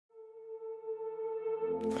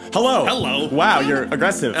Hello. Hello. Wow, you're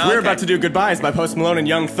aggressive. We're about to do Goodbyes by Post Malone and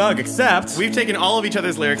Young Thug, except... We've taken all of each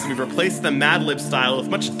other's lyrics and we've replaced them MadLibs style with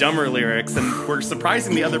much dumber lyrics, and we're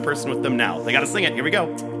surprising the other person with them now. They gotta sing it. Here we go.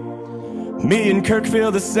 Me and Kirk feel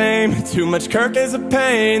the same. Too much Kirk is a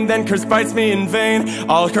pain. Then Kirk bites me in vain.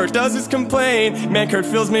 All Kirk does is complain. Man, Kirk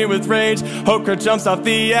fills me with rage. Hope Kirk jumps off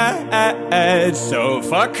the edge. So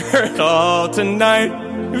fuck Kirk all tonight.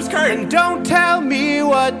 Who's Kirk? And don't tell me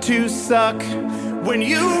what to suck. When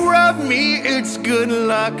you rub me, it's good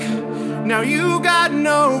luck. Now you got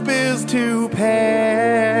no bills to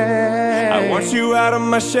pay. I want you out of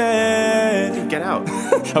my shed. Get out.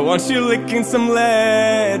 I want you licking some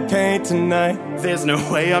lead paint tonight. There's no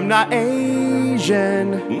way I'm not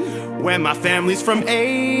Asian when my family's from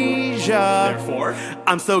Asia. Therefore,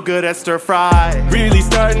 I'm so good at stir fry. Really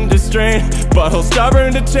starting to strain. Butthole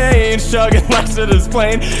stubborn to change. Chugging like to this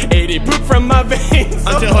plane. 80 poop from my veins.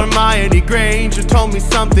 Until Hermione Granger told me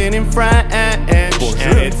something in French, and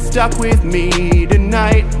it stuck with me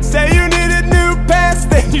tonight. Say you needed new pants,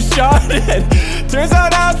 then you shot it. Turns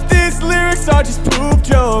out half these lyrics are just poop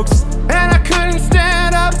jokes. And I couldn't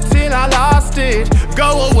stand up till I lost it.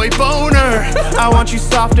 Go away, boner. I want you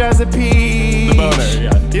soft as a peach. The boner,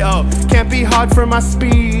 yeah. Yo, can't be hard for my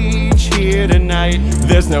speech here tonight.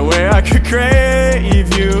 There's no way I could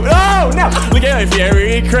crave you. Oh, no! Look at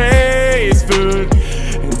Fieri craves food.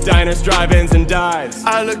 Diners, drive-ins, and dives.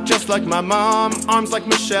 I look just like my mom. Arms like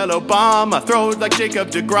Michelle Obama. Throat like Jacob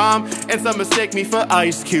DeGrom. And some mistake me for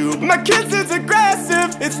Ice Cube. My kiss is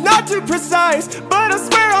aggressive, it's not too precise. But I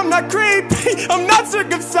swear I'm not creepy, I'm not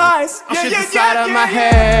circumcised. I'll shit the side of my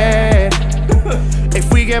head. If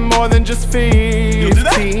we get more than just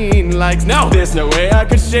 15 likes, no. There's no way I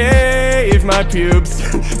could shave my pubes.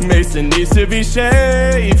 Mason needs to be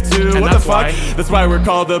shaved too. And what the fuck? why? That's why we're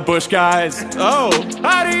called the Bush Guys. Oh.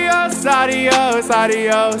 Adios, adios,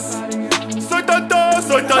 adios. Soy tonto,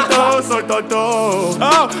 soy tonto, soy tonto.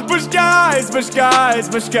 Oh, Bush Guys, Bush Guys,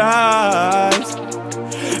 Bush Guys.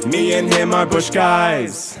 Me and him are Bush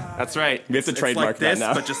Guys. That's right. We have to trademark like that this,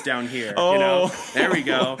 now. but just down here. Oh. You know? There we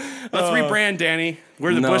go. Let's rebrand, Danny.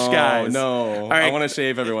 We're the Bush Guys. No, All right. I want to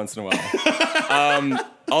shave every once in a while.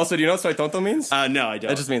 Also, do you know what soy tonto means? No, I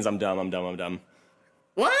don't. It just means I'm dumb, I'm dumb, I'm dumb.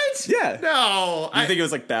 What? Yeah. No. You think it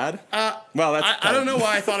was like bad? Well, that's. I don't know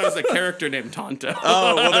why I thought it was a character named Tonto.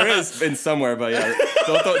 Oh, well, there is in somewhere, but yeah.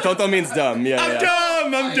 Tonto means dumb. Yeah, I'm yeah.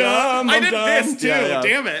 dumb. I'm dumb. I did this too. Yeah, yeah.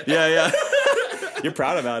 Damn it. Yeah, yeah. You're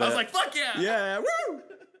proud about it. I was like, fuck yeah. Yeah. Woo!